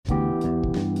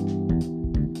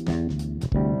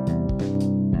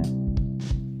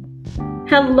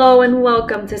Hello and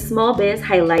welcome to Small Biz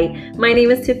Highlight. My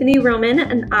name is Tiffany Roman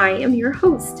and I am your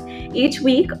host. Each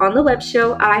week on the web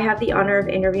show, I have the honor of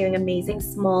interviewing amazing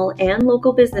small and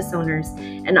local business owners,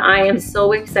 and I am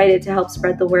so excited to help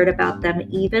spread the word about them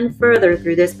even further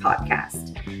through this podcast.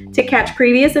 To catch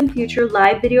previous and future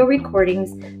live video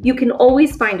recordings, you can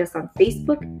always find us on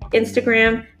Facebook,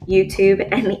 Instagram, YouTube,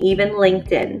 and even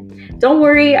LinkedIn. Don't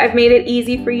worry, I've made it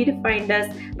easy for you to find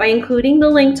us by including the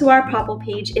link to our Popl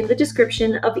page in the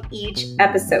description of each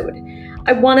episode.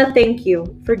 I want to thank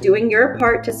you for doing your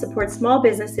part to support small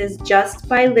businesses just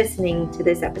by listening to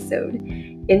this episode.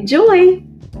 Enjoy!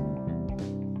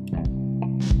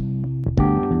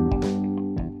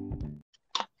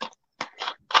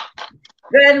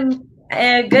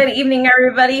 Good evening,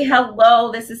 everybody.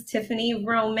 Hello, this is Tiffany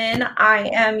Roman. I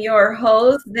am your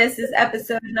host. This is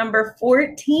episode number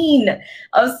 14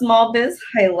 of Small Biz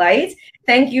Highlight.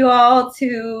 Thank you all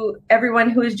to everyone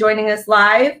who is joining us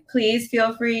live. Please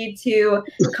feel free to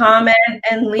comment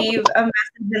and leave a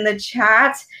message in the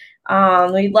chat.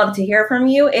 We'd love to hear from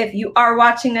you. If you are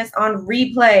watching us on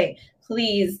replay,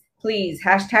 please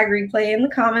hashtag replay in the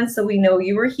comments so we know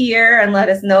you were here and let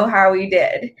us know how we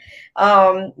did.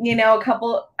 A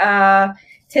couple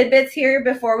tidbits here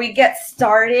before we get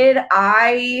started.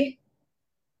 I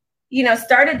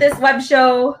started this web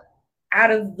show out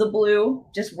of the blue,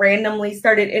 just randomly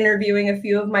started interviewing a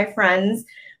few of my friends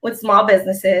with small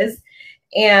businesses.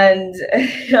 And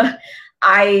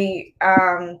I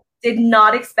did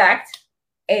not expect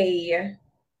a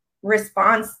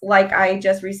response like I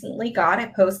just recently got.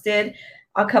 I posted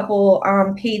a couple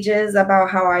pages about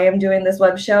how I am doing this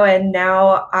web show, and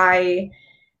now I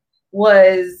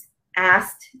was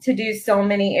asked to do so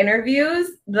many interviews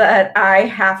that I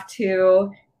have to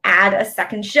add a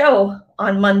second show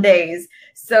on Mondays.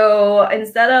 So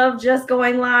instead of just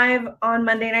going live on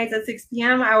Monday nights at 6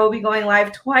 p.m., I will be going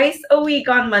live twice a week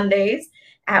on Mondays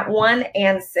at 1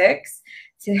 and 6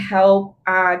 to help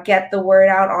get the word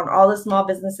out on all the small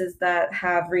businesses that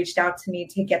have reached out to me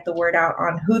to get the word out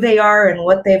on who they are and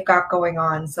what they've got going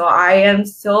on. So I am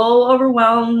so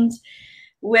overwhelmed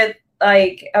with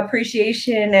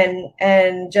appreciation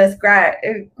and just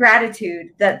gratitude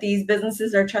that these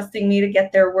businesses are trusting me to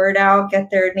get their word out, get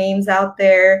their names out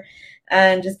there,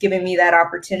 and just giving me that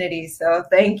opportunity. So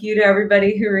thank you to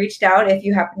everybody who reached out if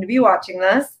you happen to be watching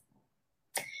this.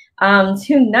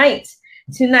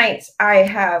 Tonight, I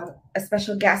have a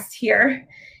special guest here.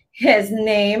 His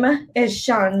name is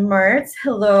Sean Martz.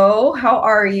 Hello, how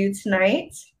are you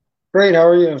tonight? Great, how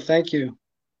are you? Thank you.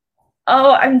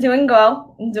 Oh, I'm doing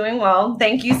well.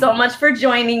 Thank you so much for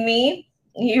joining me.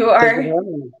 You are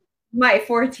my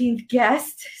 14th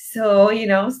guest, so,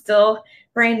 still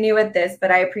brand new at this, but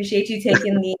I appreciate you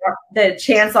taking the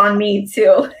chance on me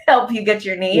to help you get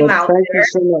your name out there. Thank you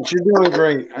so much. You're doing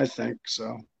great, I think,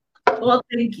 so. Well,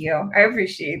 thank you. I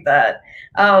appreciate that.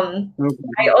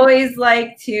 I always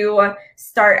like to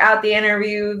start out the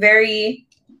interview very,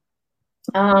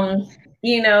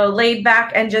 laid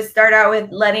back and just start out with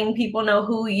letting people know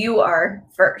who you are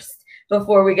first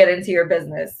before we get into your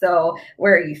business. So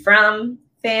where are you from?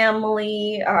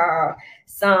 Family?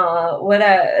 Some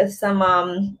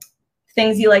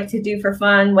things you like to do for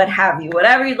fun, what have you,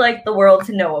 whatever you'd like the world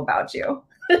to know about you.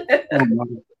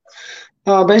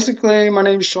 Basically, my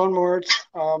name is Sean Martz.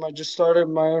 I just started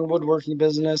my own woodworking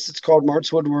business. It's called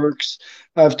Martz Woodworks.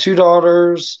 I have 2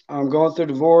 daughters. I'm going through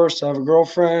divorce. I have a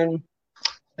girlfriend.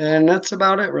 And that's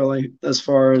about it, really, as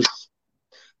far as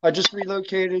I just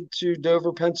relocated to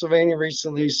Dover, Pennsylvania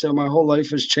recently. So my whole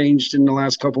life has changed in the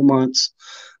last couple months.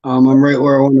 I'm right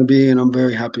where I want to be, and I'm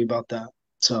very happy about that.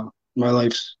 So my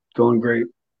life's going great.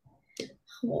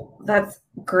 Well, that's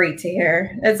great to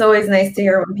hear. It's always nice to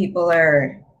hear when people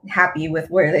are happy with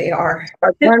where they are. I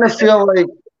kind of feel like,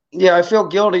 I feel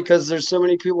guilty because there's so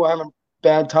many people having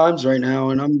bad times right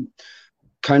now, and I'm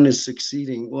kind of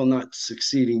succeeding. Well, not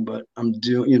succeeding, but I'm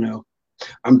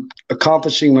I'm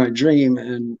accomplishing my dream,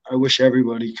 and I wish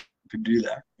everybody could do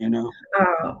that,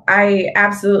 I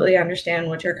absolutely understand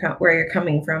where you're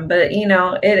coming from, but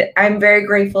I'm very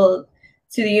grateful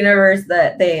to the universe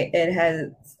that it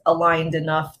has aligned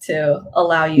enough to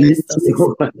allow you to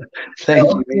still succeed. Thank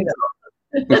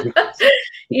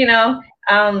you.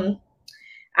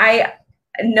 I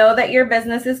know that your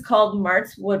business is called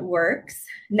Martz Woodworks.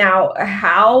 Now,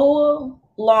 how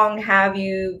long have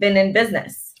you been in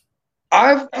business?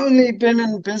 I've only been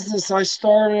in business. I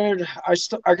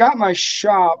got my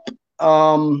shop,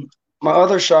 my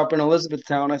other shop in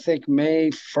Elizabethtown, I think May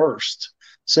 1st.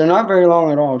 So not very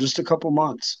long at all, just a couple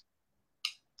months.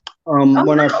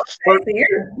 When I first,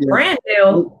 you're brand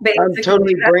new. I'm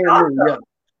totally brand new. Yeah.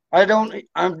 I don't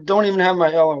even have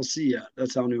my LLC yet.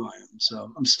 That's how new I am.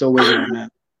 So I'm still waiting on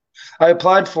that. I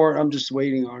applied for it. I'm just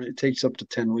waiting on it. It takes up to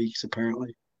 10 weeks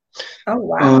apparently. Oh,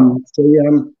 wow. So yeah,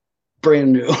 I'm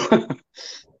brand new.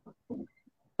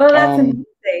 Well, that's um,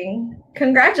 amazing.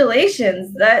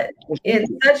 Congratulations. That in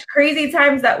such crazy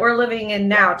times that we're living in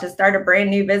now, to start a brand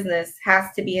new business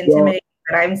has to be well, intimidating.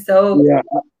 But I'm so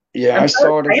yeah, I I'm so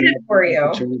saw it as excited an for you.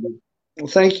 opportunity. Well,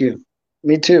 thank you.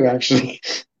 Me too, actually.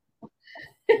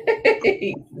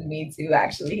 Me too,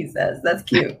 actually, he says. That's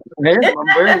cute. I'm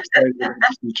very excited about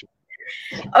the future.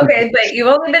 Okay, but you've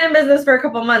only been in business for a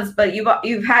couple months, but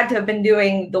you've had to have been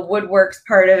doing the woodworks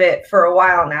part of it for a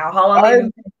while now. How long have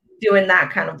you been doing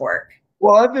that kind of work?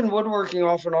 Well, I've been woodworking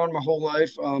off and on my whole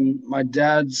life.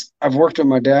 I've worked with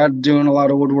my dad doing a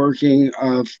lot of woodworking.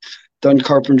 I've done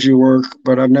carpentry work,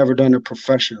 but I've never done it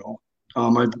professional.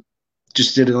 I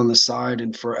just did it on the side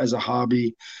and as a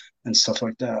hobby and stuff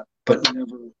like that, but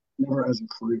never as a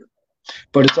career.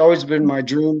 But it's always been my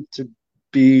dream to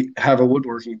have a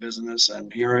woodworking business,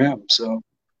 and here I am. So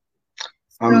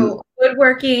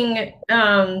woodworking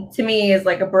to me is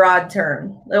like a broad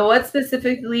term. So what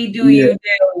specifically do yeah. you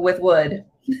do with wood?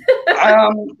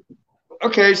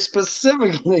 Okay,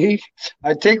 specifically,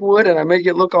 I take wood and I make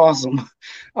it look awesome.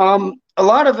 A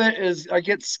lot of it is I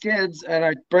get skids and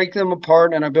I break them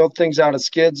apart and I build things out of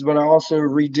skids, but I also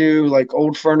redo like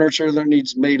old furniture that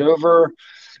needs made over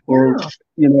or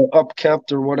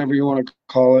upkept or whatever you want to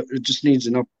call it. It just needs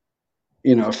a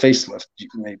facelift,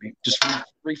 maybe just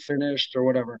refinished or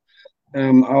whatever. I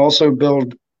also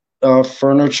build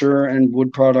furniture and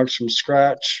wood products from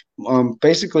scratch.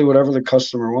 Basically whatever the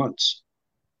customer wants.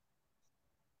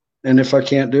 And if I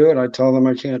can't do it, I tell them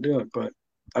I can't do it, but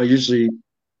I usually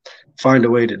find a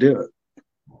way to do it.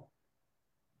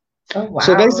 Oh, wow.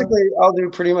 So basically, I'll do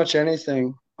pretty much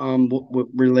anything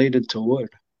related to wood.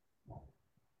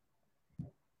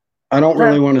 I don't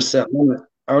really want to set limits.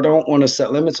 I don't want to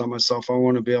set limits on myself. I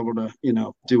want to be able to,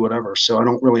 do whatever. So I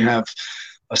don't really have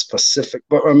a specific,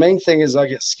 but my main thing is I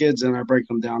get skids and I break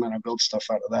them down and I build stuff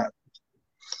out of that.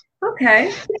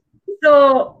 Okay.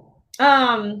 So,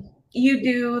 you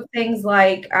do things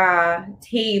like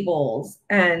tables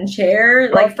and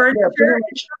chairs, like furniture.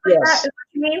 Yeah, yes. Is that what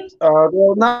you mean?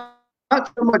 Well, not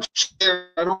so much chair.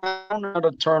 I don't know how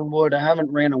to turn wood. I haven't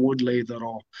ran a wood lathe at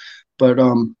all, but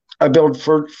I build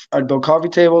coffee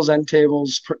tables, end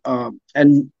tables,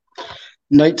 and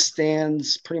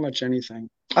nightstands, pretty much anything.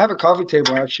 I have a coffee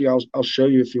table actually. I'll show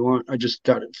you if you want. I just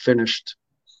got it finished.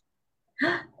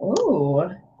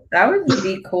 Oh, that would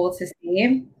be cool to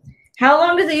see. How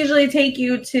long does it usually take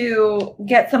you to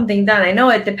get something done? I know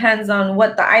it depends on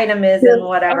what the item is and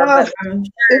whatever, but I'm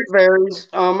sure it varies.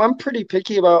 I'm pretty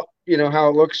picky about how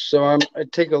it looks, so I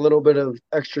take a little bit of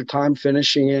extra time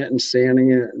finishing it and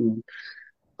sanding it,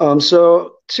 and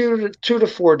so 2 to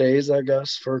 4 days, I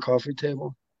guess, for a coffee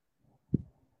table.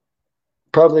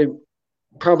 Probably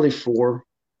 4,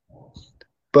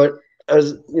 but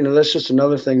as you know, that's just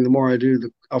another thing. The more I do,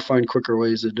 I'll find quicker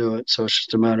ways to do it. So it's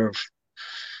just a matter of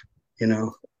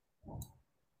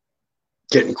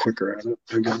getting quicker at it,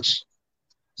 I guess.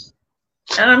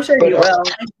 And I'm sure you will.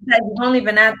 Like you said, you've only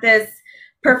been at this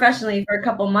professionally for a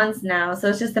couple months now, so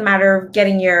it's just a matter of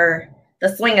getting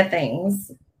the swing of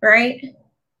things, right?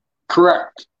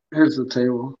 Correct. Here's the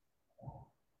table.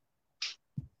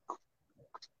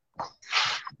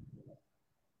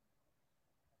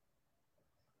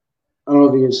 I don't know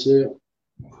if you can see it.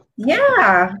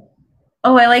 Yeah.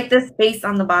 Oh, I like the space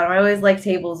on the bottom. I always like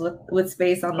tables with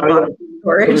space on the bottom.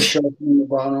 Put a shelf on the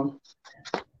bottom.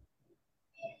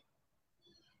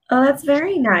 Oh, that's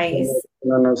very nice.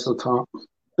 And then that's the top.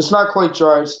 It's not quite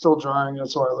dry. It's still drying.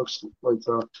 That's why it looks like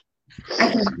that.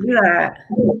 I can do that.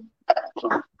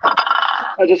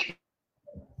 I just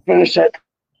finished that.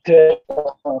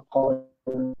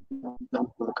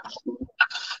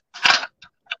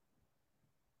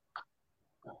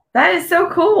 That is so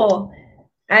cool.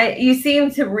 You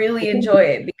seem to really enjoy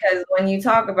it because when you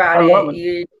talk about it,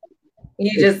 you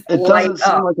just light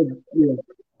up.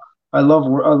 I love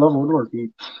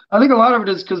woodworking. I think a lot of it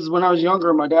is because when I was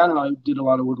younger, my dad and I did a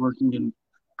lot of woodworking, and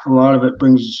a lot of it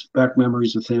brings back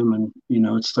memories with him. And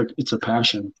it's like it's a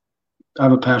passion. I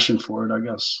have a passion for it, I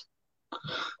guess.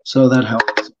 So that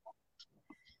helps.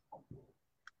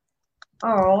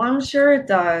 Oh, I'm sure it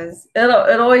does.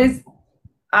 It always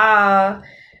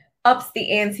ups the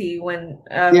ante when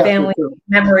family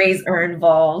memories are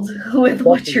involved with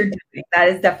what you're doing. That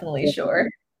is definitely sure.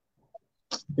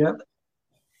 Yep.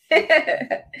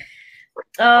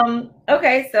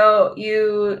 Okay, so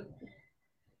you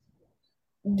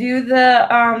do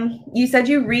you said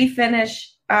you refinish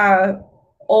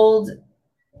old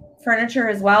furniture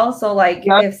as well? So like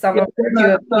Yeah, if someone were to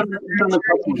do a piece of done a furniture,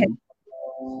 couple you of can them.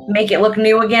 make it look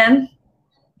new again?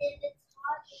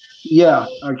 Yeah,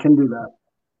 I can do that.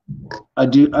 I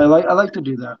do. I like to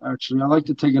do that actually. I like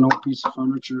to take an old piece of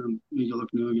furniture and make it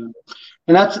look new again.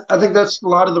 And I think that's a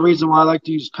lot of the reason why I like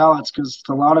to use pallets because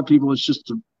to a lot of people it's just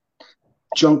a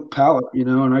junk pallet,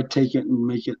 and I take it and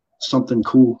make it something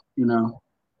cool.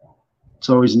 It's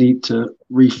always neat to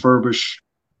refurbish,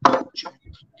 I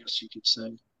guess you could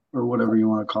say, or whatever you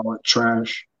want to call it,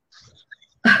 trash.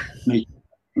 Make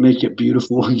make it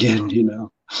beautiful again.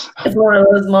 It's one of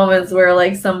those moments where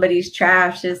like somebody's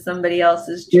trash is somebody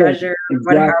else's Yeah, treasure,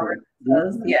 exactly. whatever it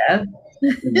does. Yeah.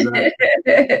 Exactly.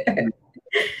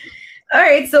 All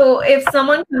right. So if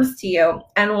someone comes to you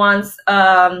and wants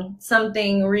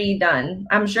something redone,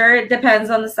 I'm sure it depends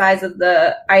on the size of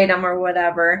the item or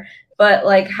whatever, but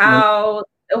like Right.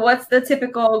 what's the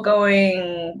typical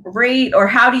going rate, or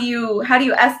how do you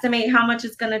estimate how much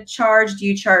it's going to charge? Do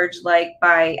you charge like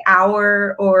by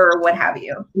hour or what have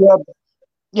you? Yeah,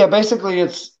 yeah. Basically,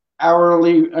 it's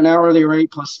an hourly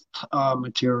rate plus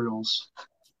materials.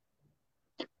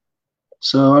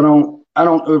 So I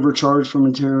don't overcharge for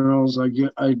materials.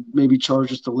 I maybe charge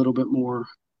just a little bit more.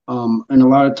 And a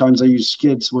lot of times I use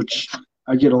skids, which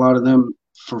I get a lot of them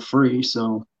for free.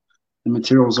 So the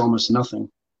material is almost nothing.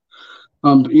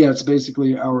 But yeah, it's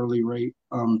basically hourly rate.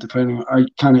 Depending, I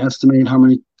kind of estimate how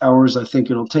many hours I think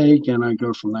it'll take, and I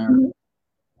go from there. Mhm.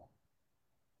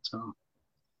 So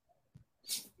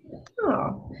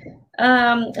Oh.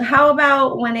 How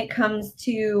about when it comes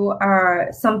to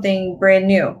something brand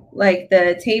new, like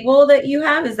the table that you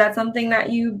have? Is that something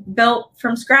that you built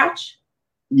from scratch?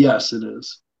 yes, it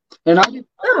is. And I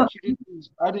Oh, actually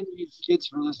didn't use skids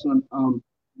for this one.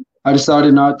 I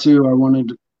decided not to. I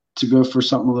wanted to go for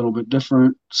something a little bit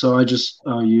different, so I just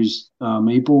used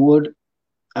maple wood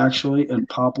actually and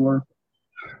poplar,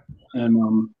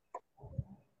 and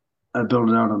I built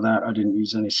it out of that. I didn't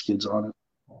use any skids on it.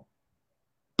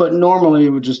 But normally it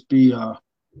would just be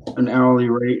an hourly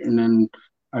rate, and then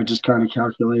I just kind of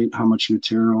calculate how much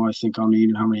material I think I'll need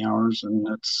and how many hours, and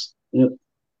that's it.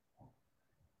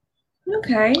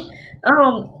 okay.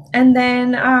 And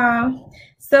then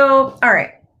so all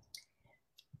right.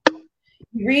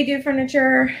 You redo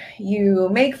furniture, you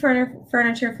make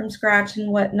furniture from scratch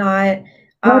and whatnot.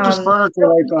 Not just Um, furniture,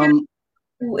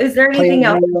 like is there anything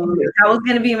else that you playing. do? That was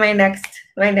going to be my next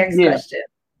Yeah, question.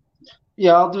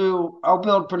 yeah. I'll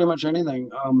build pretty much anything.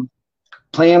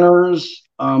 Planners,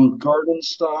 garden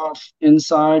stuff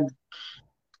inside.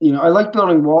 I like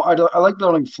building I like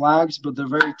building flags, but they're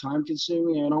very time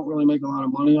consuming. I don't really make a lot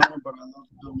of money on it, but I love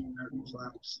building American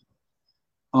flags.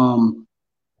 Um,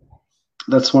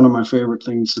 that's one of my favorite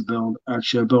things to build.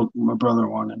 Actually, I built my brother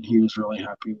one, and he was really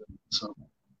happy with it. So,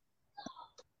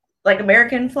 Like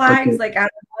American but flags, like out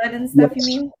of wood and stuff, you yes,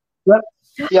 mean? yep,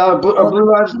 yeah, a Oh,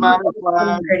 Blue Lives Matter those are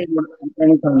flag, pretty.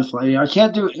 any kind of flag. Yeah, I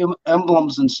can't do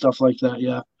emblems and stuff like that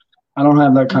yet. I don't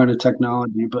have that kind of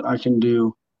technology, but I can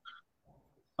do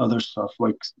other stuff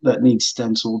like that needs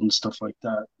stenciled and stuff like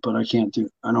that. But I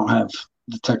don't have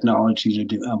the technology to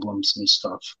do emblems and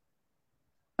stuff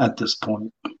at this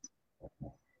point.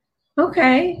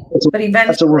 Okay. That's a, But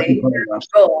that's a work in eventually, progress.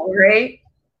 goal, right?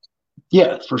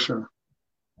 Yeah, for sure.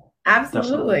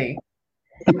 Definitely. Absolutely.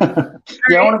 All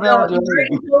Yeah, I right. want to be able So to you do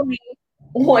already everything. told me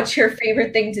what your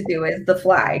favorite thing to do is the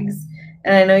flags.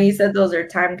 And I know you said those are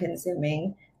time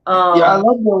consuming. Yeah, Um,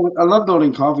 I love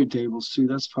building coffee tables too.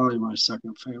 That's probably my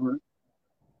second favorite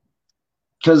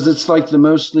because it's like the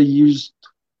mostly used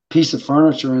piece of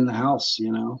furniture in the house.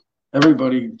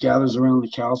 Everybody gathers around the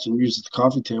couch and uses the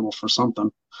coffee table for something,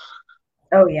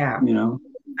 oh yeah, you know.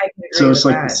 I can So agree with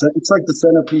that. it's like the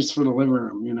centerpiece for the living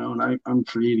room, and I'm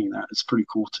creating that. It's pretty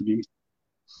cool to be.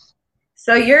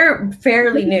 So you're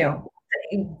fairly new.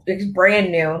 It's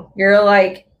brand new. You're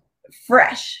like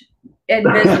fresh in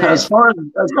As business. far as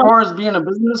as far as being a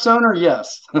business owner,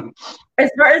 yes. As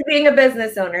far as being a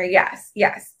business owner, yes,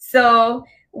 yes. So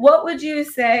what would you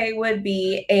say would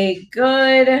be a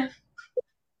good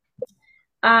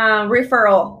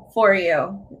referral for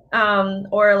you,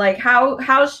 or like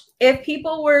if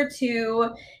people were to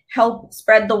help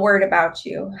spread the word about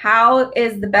you, how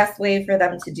is the best way for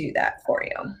them to do that for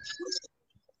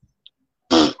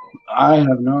I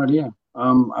have no idea. I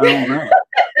don't know.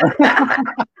 you?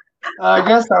 I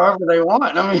guess however they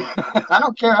want. I mean, I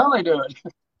don't care how they do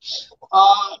it.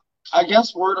 I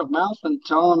guess word of mouth and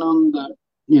telling them that,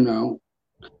 you know,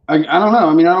 I don't know.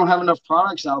 I mean, I don't have enough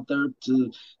products out there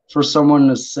for someone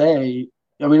to say.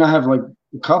 I mean, I have like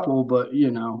a couple, but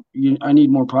I need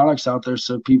more products out there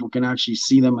so people can actually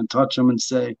see them and touch them and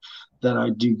say that I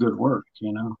do good work.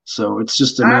 So it's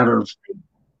just a matter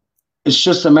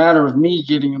of me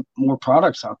getting more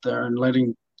products out there and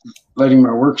letting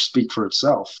my work speak for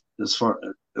itself. That's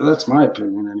my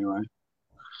opinion anyway.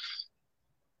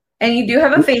 And you do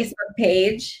have a Facebook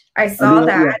page. I saw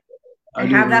that. Yeah. I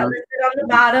have that listed on the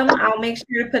bottom. I'll make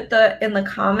sure to put in the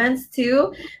comments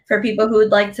too for people who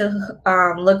would like to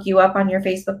look you up on your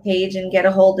Facebook page and get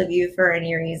a hold of you for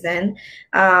any reason.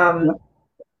 But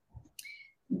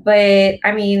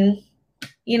I mean,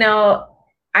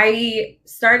 I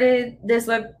started this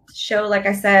web show, like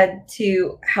I said,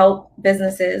 to help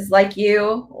businesses like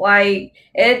you,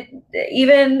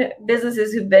 even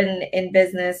businesses who've been in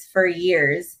business for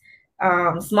years,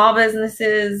 small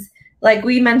businesses. Like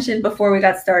we mentioned before we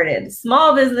got started,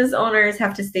 small business owners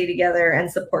have to stay together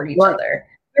and support each other.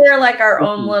 We're like our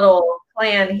own little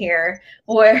clan here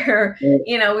where,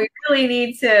 we really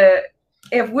need to,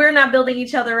 if we're not building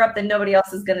each other up, then nobody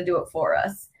else is going to do it for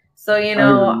us. So,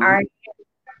 I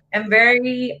am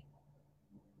very,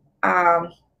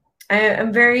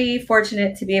 I'm very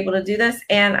fortunate to be able to do this.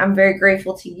 And I'm very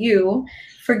grateful to you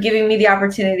for giving me the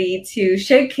opportunity to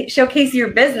showcase your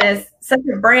business. Such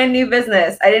a brand new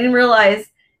business. I didn't realize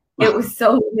it was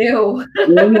so new. It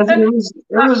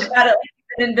was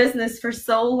been in business for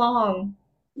so long.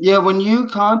 Yeah, when you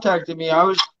contacted me, I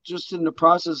was just in the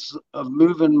process of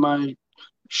moving my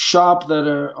shop that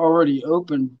already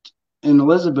opened in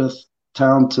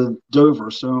Elizabethtown to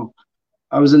Dover. So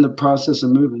I was in the process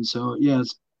of moving. So yeah,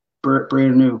 it's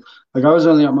brand new. Like I was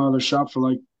only at my other shop for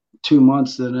like 2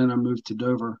 months, and then I moved to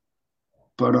Dover.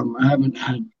 But I haven't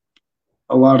had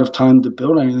a lot of time to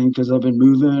build anything because I've been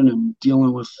moving and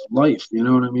dealing with life. You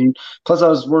know what I mean? Plus, I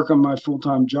was working my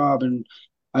full-time job, and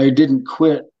I didn't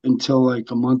quit until like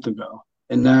a month ago.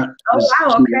 And that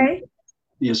okay.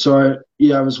 Yeah, so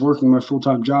I was working my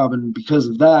full-time job, and because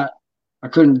of that, I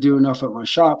couldn't do enough at my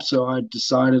shop. So I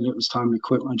decided it was time to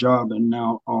quit my job, and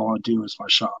now all I do is my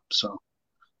shop. So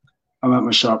I'm at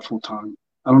my shop full-time.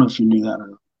 I don't know if you knew that or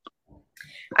not.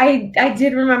 I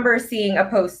did remember seeing a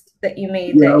post that you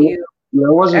made I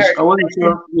wasn't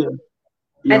sure.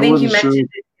 Yeah, I think you mentioned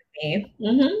it to me.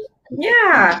 Mm-hmm.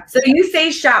 Yeah. So you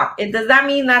say shop. Does that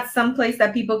mean that's someplace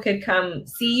that people could come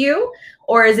see you,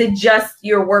 or is it just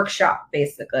your workshop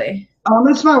basically?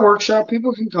 It's my workshop.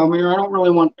 People can come here. I don't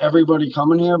really want everybody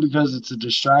coming here because it's a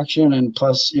distraction, and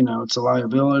plus, it's a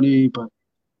liability. But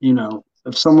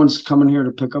if someone's coming here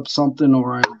to pick up something,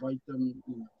 or I invite them,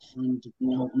 to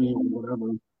help me or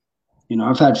whatever,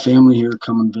 I've had family here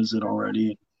come and visit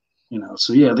already,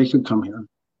 so yeah, they could come here.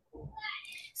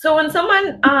 So when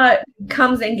someone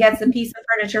comes and gets a piece of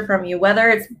furniture from you, whether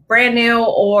it's brand new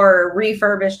or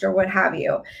refurbished or what have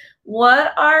you,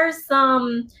 what are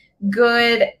some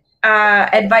good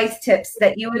advice tips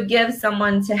that you would give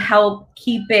someone to help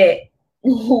keep it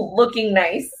looking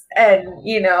nice and,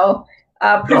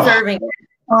 preserving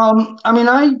it? I mean,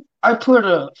 I put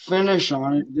a finish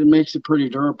on it that makes it pretty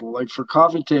durable. Like for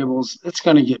coffee tables, it's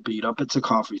going to get beat up. It's a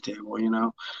coffee table,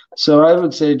 So I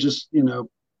would say just,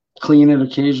 clean it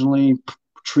occasionally,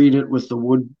 treat it with the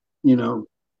wood,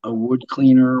 a wood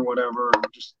cleaner or whatever. And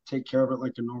just take care of it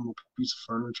like a normal piece of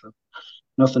furniture.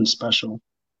 Nothing special.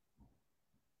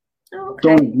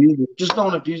 Okay. Don't abuse it. Just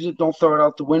don't abuse it. Don't throw it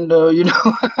out the window,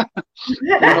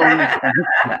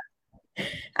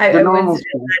 I wouldn't suggest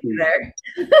that either.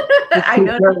 I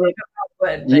know nothing about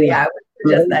wood, but yeah, I would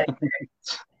suggest that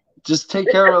either. Just take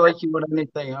care of it like you would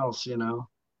anything else,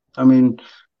 I mean,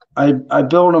 I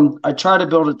build them. I try to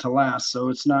build it to last, so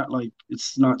it's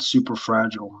not super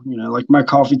fragile. Like my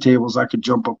coffee tables, I could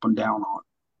jump up and down on,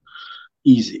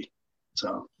 easy.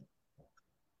 So.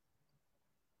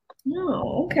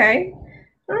 Oh, okay,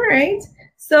 all right.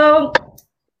 So,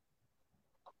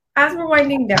 as we're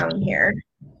winding down here,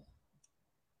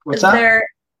 as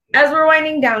we're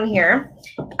winding down here,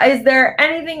 is there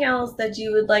anything else that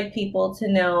you would like people to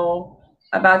know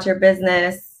about your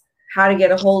business, how to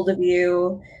get a hold of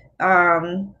you,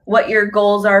 what your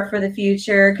goals are for the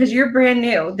future? Because you're brand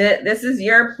new. This is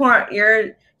your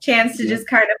chance to just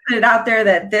kind of put it out there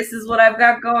that this is what I've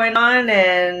got going on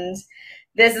and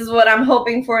this is what I'm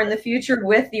hoping for in the future.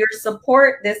 With your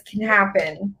support, this can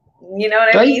happen. You know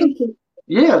what I mean?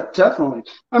 Yeah, definitely.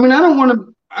 I mean, I don't want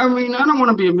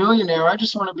to be a millionaire. I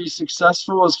just want to be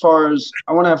successful as far as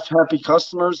I want to have happy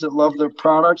customers that love their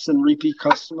products and repeat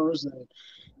customers. And,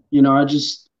 I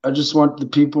just want the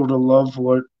people to love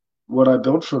what I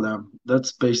built for them.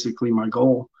 That's basically my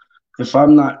goal. If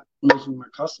I'm not making my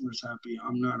customers happy,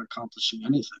 I'm not accomplishing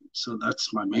anything. So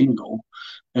that's my main goal.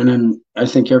 And then I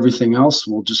think everything else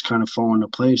will just kind of fall into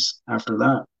place after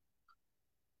that.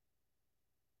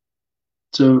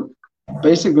 So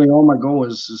basically all my goal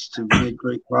is to make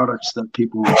great products that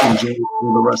people enjoy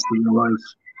for the rest of their life.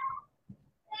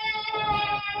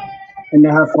 And to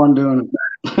have fun doing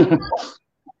it.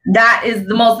 That is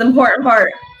the most important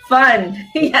part. Fun.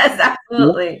 Yes,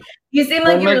 absolutely. Yep. You seem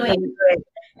like you really enjoy it.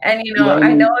 And, you know,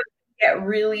 I know it can get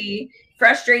really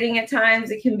frustrating at times.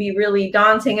 It can be really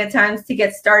daunting at times to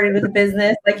get started with a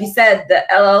business. Like you said, the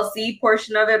LLC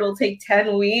portion of it will take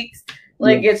 10 weeks.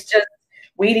 Like it's just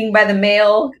waiting by the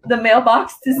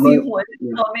mailbox to see what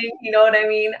is coming. You know what I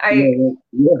mean? Totally.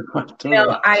 You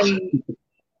know,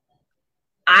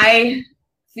 I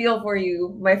feel for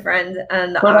you, my friend,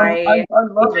 and I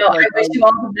wish you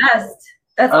all the best.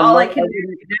 That's all I can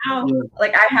do now. Yeah.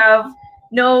 Like I have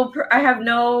no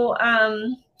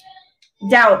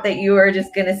doubt that you are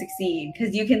just gonna succeed,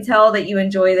 because you can tell that you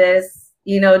enjoy this.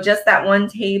 You know, just that one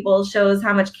table shows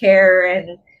how much care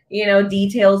and, you know,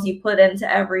 details you put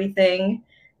into everything.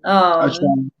 Thank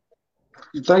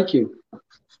you.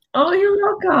 Oh, you're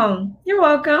welcome. You're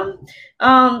welcome.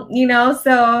 You know,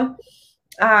 so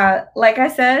like I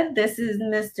said, this is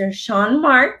Mr. Sean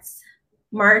Martz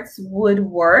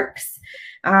Woodworks.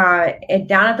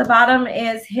 Down at the bottom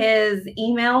is his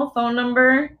email, phone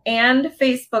number, and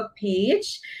Facebook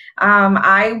page.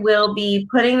 I will be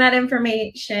putting that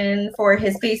information for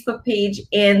his Facebook page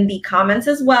in the comments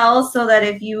as well, so that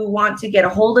if you want to get a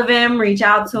hold of him, reach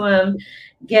out to him,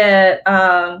 get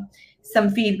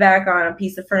some feedback on a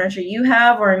piece of furniture you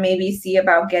have, or maybe see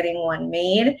about getting one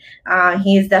made.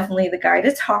 He is definitely the guy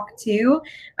to talk to.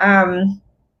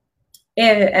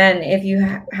 And if you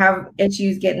have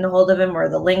issues getting a hold of him, or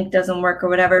the link doesn't work or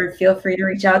whatever, feel free to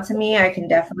reach out to me. I can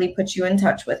definitely put you in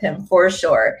touch with him for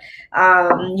sure.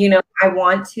 You know, I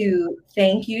want to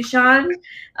thank you, Sean.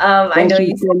 I know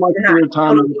you so much for your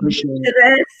time. I appreciate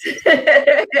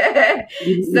it.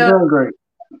 You're doing great.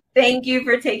 Thank you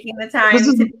for taking the time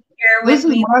to be here with me. This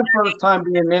is my first time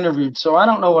being interviewed, so I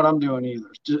don't know what I'm doing either,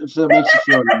 if that makes you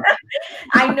feel good.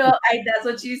 I know, that's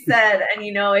what you said. And,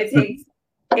 you know, it's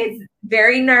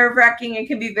very nerve-wracking. It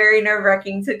can be very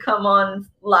nerve-wracking to come on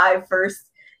live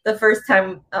the first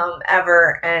time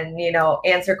ever, and, you know,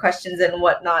 answer questions and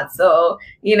whatnot. So,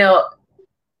 you know,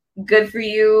 good for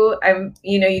you.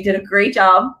 You know, you did a great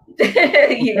job.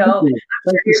 You know, I'm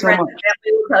sure your friends and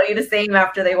family will tell you the same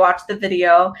after they watch the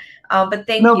video. But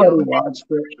thank you. Nobody watched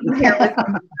it.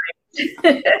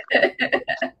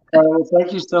 Well,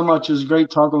 thank you so much. It was great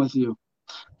talking with you.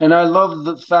 And I love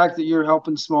the fact that you're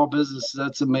helping small businesses.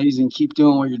 That's amazing. Keep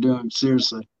doing what you're doing.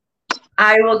 Seriously.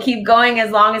 I will keep going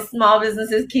as long as small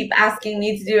businesses keep asking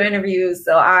me to do interviews.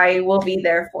 So I will be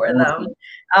there for them.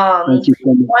 Thank you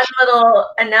so much. One little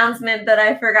announcement that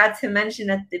I forgot to mention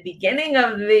at the beginning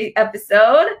of the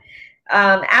episode.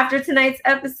 After tonight's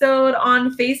episode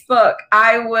on Facebook,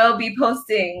 I will be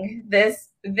posting this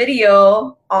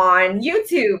video on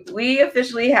YouTube. We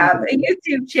officially have a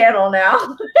YouTube channel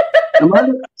now.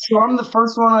 So I'm the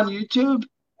first one on YouTube?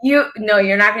 No,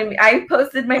 you're not going to be. I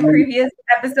posted my previous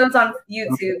episodes on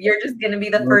YouTube. You're just going to be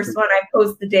the first one I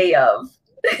post the day of.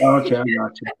 Okay, I got you. All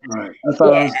right. I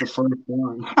thought I was the first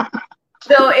one.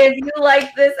 So if you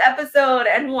like this episode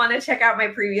and want to check out my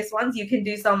previous ones, you can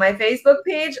do so on my Facebook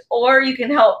page, or you can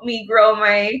help me grow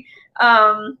my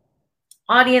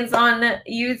audience on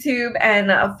YouTube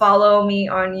and follow me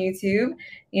on YouTube,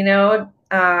 you know,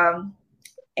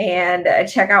 and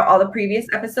check out all the previous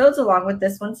episodes along with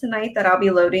this one tonight that I'll be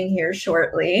loading here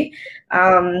shortly.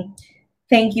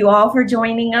 Thank you all for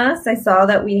joining us. I saw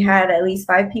that we had at least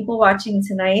 5 people watching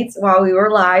tonight while we were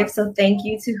live. So thank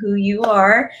you to who you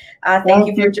are.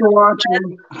 Thank you for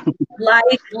watching.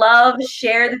 Like, love,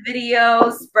 share the video,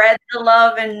 spread the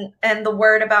love and the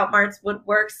word about Martz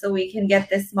Woodworks so we can get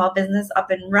this small business up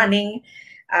and running,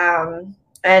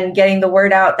 and getting the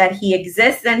word out that he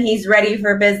exists and he's ready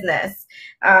for business.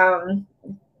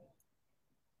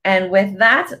 And with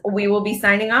that, we will be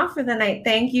signing off for the night.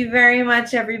 Thank you very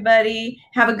much, everybody.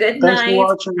 Have a good night. Thanks for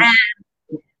watching. And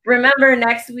remember,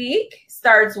 next week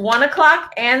starts 1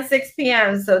 o'clock and 6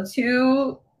 p.m. So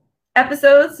 2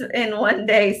 episodes in one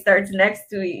day starts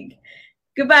next week.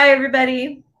 Goodbye,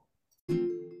 everybody.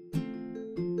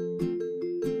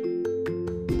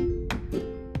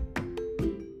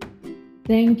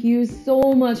 Thank you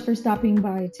so much for stopping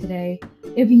by today.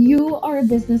 If you are a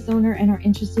business owner and are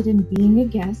interested in being a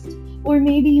guest, or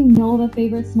maybe you know of a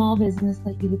favorite small business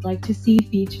that you would like to see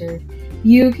featured,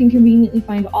 you can conveniently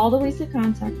find all the ways to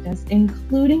contact us,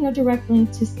 including a direct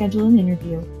link to schedule an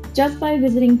interview, just by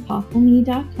visiting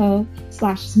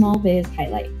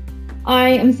popfulme.co/smallbizhighlight. I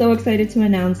am so excited to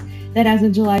announce that as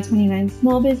of July 29th,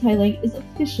 Small Biz Highlight is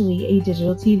officially a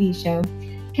digital TV show.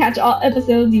 Catch all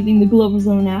episodes using the Global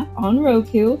Zone app on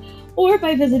Roku or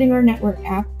by visiting our network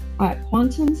app at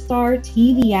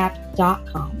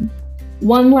quantumstartvapp.com.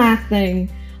 One last thing.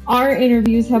 Our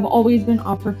interviews have always been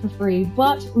offered for free,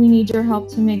 but we need your help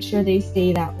to make sure they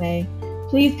stay that way.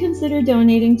 Please consider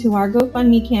donating to our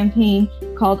GoFundMe campaign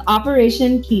called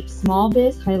Operation Keep Small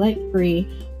Biz Highlight Free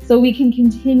so we can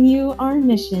continue our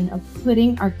mission of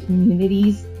putting our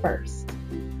communities first.